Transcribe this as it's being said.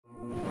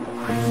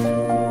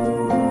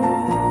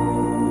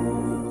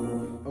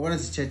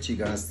wanted to chat to you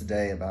guys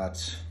today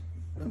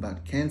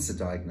about cancer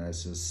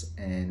diagnosis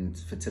and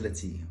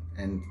fertility,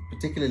 and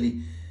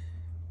particularly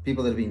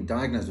people that have been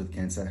diagnosed with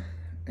cancer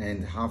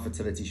and how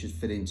fertility should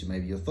fit into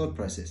maybe your thought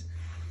process.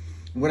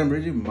 And what I'm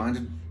really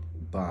reminded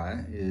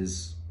by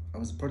is I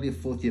was probably a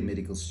fourth year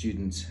medical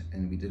student,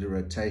 and we did a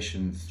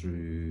rotation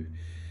through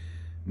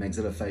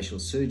maxillofacial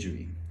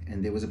surgery,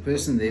 and there was a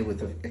person there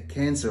with a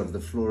cancer of the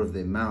floor of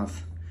their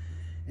mouth,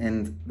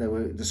 and they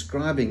were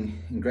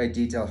describing in great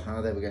detail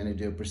how they were going to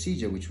do a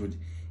procedure which would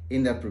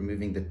end up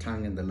removing the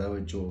tongue and the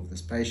lower jaw of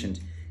this patient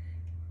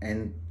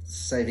and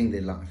saving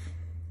their life.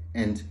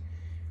 And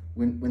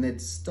when they'd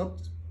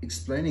stopped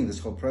explaining this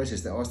whole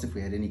process, they asked if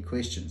we had any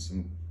questions,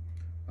 and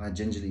I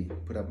gingerly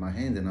put up my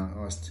hand and I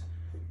asked,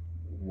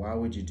 why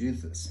would you do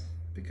this?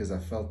 Because I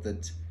felt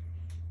that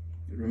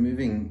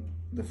removing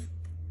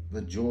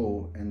the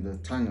jaw and the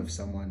tongue of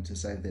someone to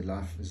save their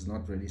life is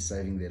not really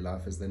saving their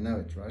life as they know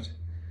it, right?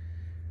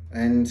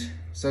 And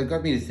so it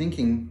got me to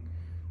thinking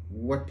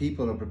what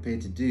people are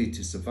prepared to do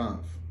to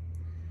survive.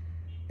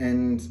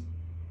 And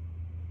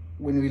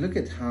when we look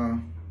at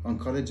how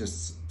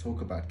oncologists talk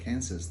about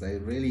cancers, they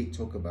really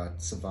talk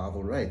about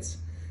survival rates.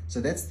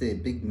 So that's their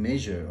big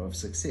measure of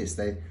success.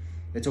 They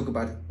talk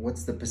about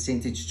what's the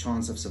percentage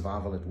chance of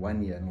survival at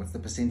 1 year, and what's the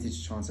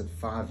percentage chance at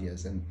 5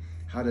 years, and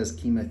how does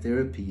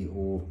chemotherapy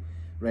or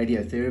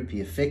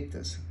radiotherapy affect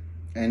this.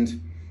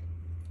 And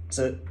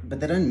so, but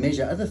they don't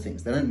measure other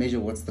things. They don't measure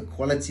what's the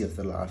quality of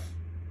the life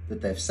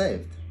that they've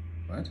saved,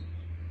 right?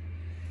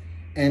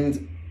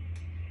 And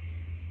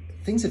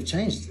things have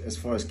changed as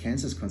far as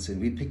cancer is concerned.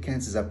 We pick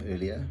cancers up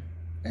earlier,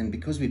 and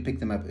because we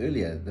pick them up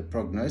earlier, the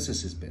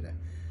prognosis is better.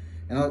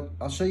 And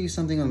I'll show you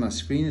something on my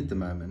screen at the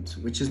moment,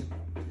 which is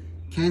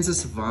cancer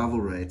survival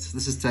rates.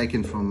 This is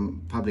taken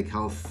from Public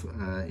Health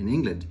in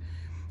England.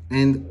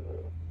 And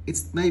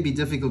it's maybe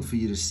difficult for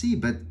you to see,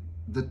 but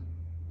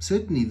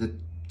certainly the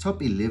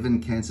top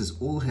 11 cancers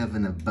all have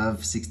an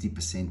above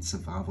 60%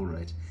 survival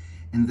rate.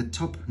 And the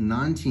top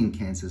 19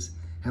 cancers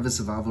have a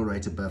survival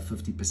rate above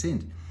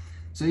 50%.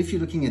 So if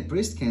you're looking at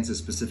breast cancer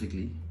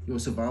specifically, your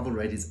survival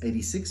rate is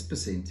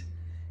 86%.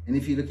 And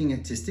if you're looking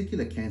at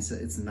testicular cancer,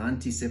 it's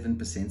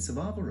 97%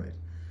 survival rate.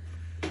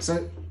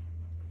 So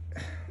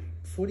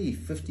 40,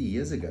 50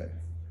 years ago,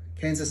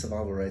 cancer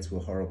survival rates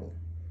were horrible.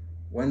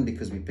 One,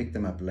 because we picked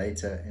them up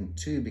later, and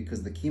two,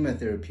 because the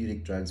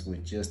chemotherapeutic drugs were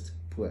just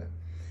poor.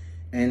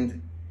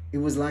 And it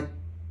was like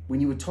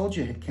when you were told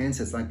you had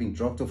cancer, it's like being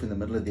dropped off in the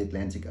middle of the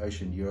Atlantic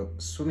Ocean. You're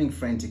swimming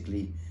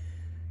frantically,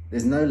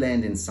 there's no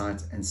land in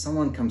sight, and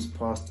someone comes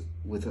past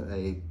with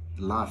a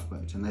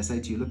lifeboat, and they say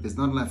to you, look, there's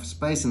not enough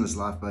space in this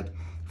lifeboat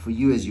for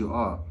you as you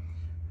are,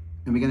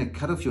 and we're going to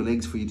cut off your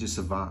legs for you to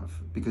survive,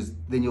 because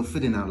then you'll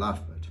fit in our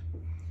lifeboat.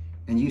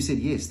 And you said,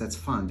 yes, that's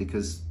fine,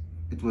 because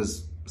it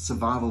was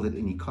survival at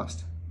any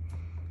cost.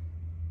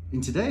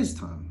 In today's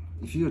time,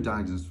 if you're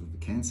diagnosed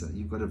with cancer,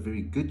 you've got a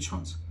very good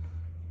chance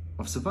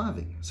of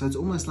surviving. So it's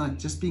almost like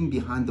just being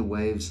behind the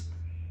waves,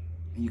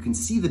 and you can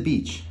see the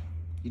beach.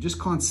 You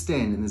just can't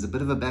stand, and there's a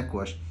bit of a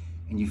backwash,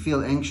 and you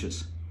feel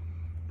anxious.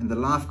 And the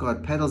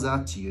lifeguard paddles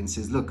out to you and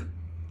says, look,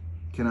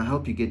 can I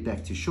help you get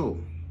back to shore?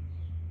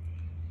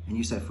 And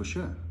you say, for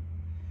sure.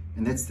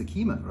 And that's the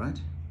chemo, right?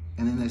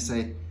 And then they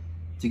say,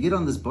 to get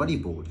on this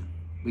bodyboard,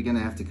 we're going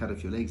to have to cut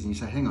off your legs. And you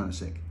say, hang on a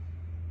sec.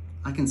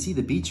 I can see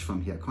the beach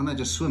from here. Can't I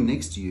just swim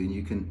next to you and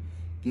you can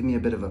give me a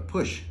bit of a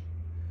push?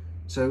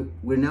 So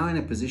we're now in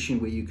a position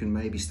where you can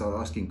maybe start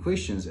asking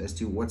questions as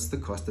to what's the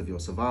cost of your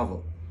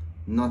survival,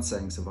 not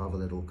saying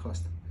survival at all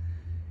cost.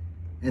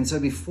 And so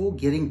before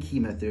getting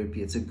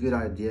chemotherapy, it's a good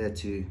idea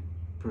to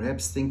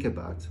perhaps think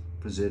about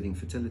preserving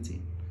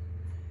fertility.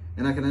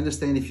 And I can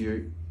understand if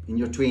you're in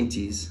your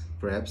 20s,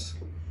 perhaps,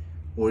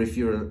 or if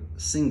you're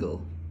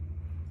single,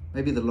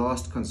 maybe the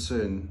last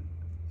concern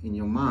in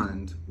your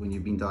mind when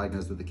you've been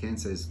diagnosed with the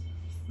cancer is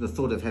the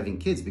thought of having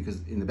kids,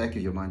 because in the back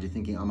of your mind, you're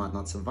thinking, I might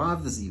not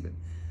survive this even.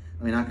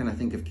 I mean, how can I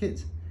think of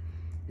kids?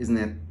 Isn't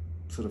that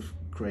sort of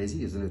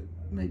crazy? Isn't it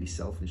maybe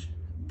selfish?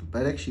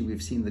 But actually,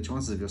 we've seen the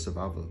chances of your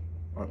survival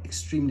are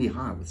extremely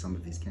high with some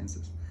of these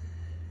cancers.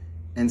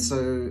 And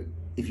so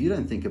if you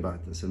don't think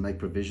about this and make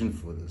provision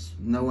for this,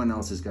 no one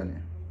else is going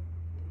to.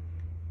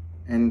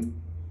 And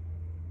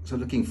so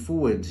looking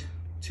forward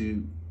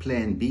to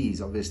plan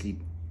Bs, obviously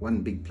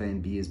one big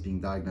plan B is being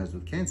diagnosed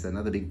with cancer.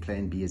 Another big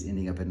plan B is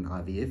ending up at an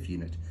IVF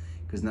unit,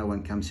 because no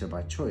one comes here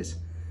by choice.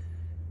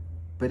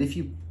 But if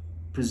you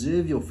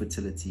preserve your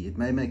fertility, it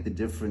may make the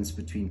difference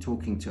between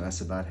talking to us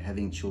about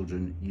having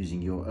children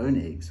using your own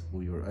eggs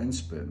or your own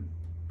sperm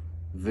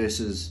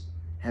versus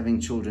having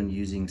children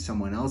using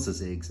someone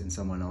else's eggs and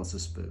someone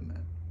else's sperm,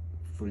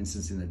 for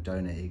instance in a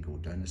donor egg or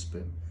donor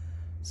sperm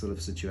sort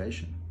of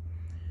situation.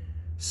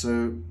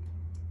 So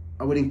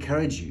I would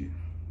encourage you,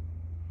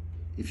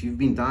 if you've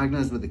been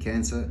diagnosed with the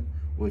cancer,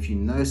 or if you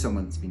know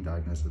someone that's been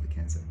diagnosed with the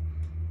cancer,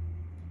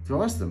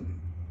 to ask them,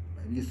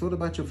 have you thought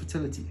about your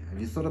fertility? Have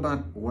you thought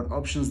about what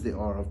options there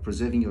are of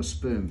preserving your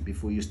sperm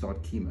before you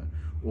start chemo,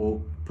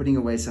 or putting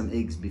away some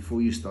eggs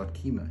before you start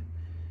chemo?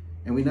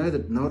 And we know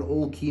that not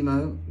all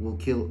chemo will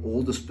kill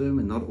all the sperm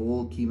and not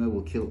all chemo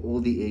will kill all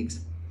the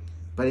eggs,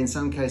 but in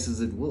some cases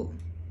it will.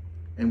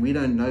 And we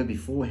don't know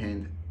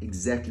beforehand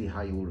exactly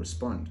how you will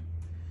respond.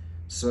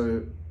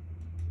 So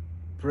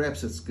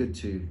perhaps it's good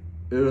to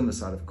err on the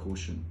side of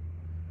caution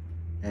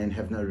and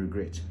have no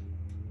regret.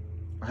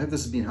 I hope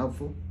this has been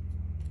helpful.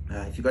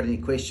 If you've got any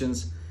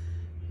questions,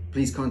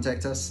 please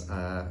contact us.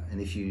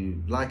 And if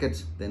you like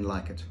it, then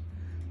like it.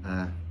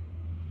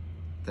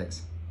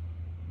 Thanks.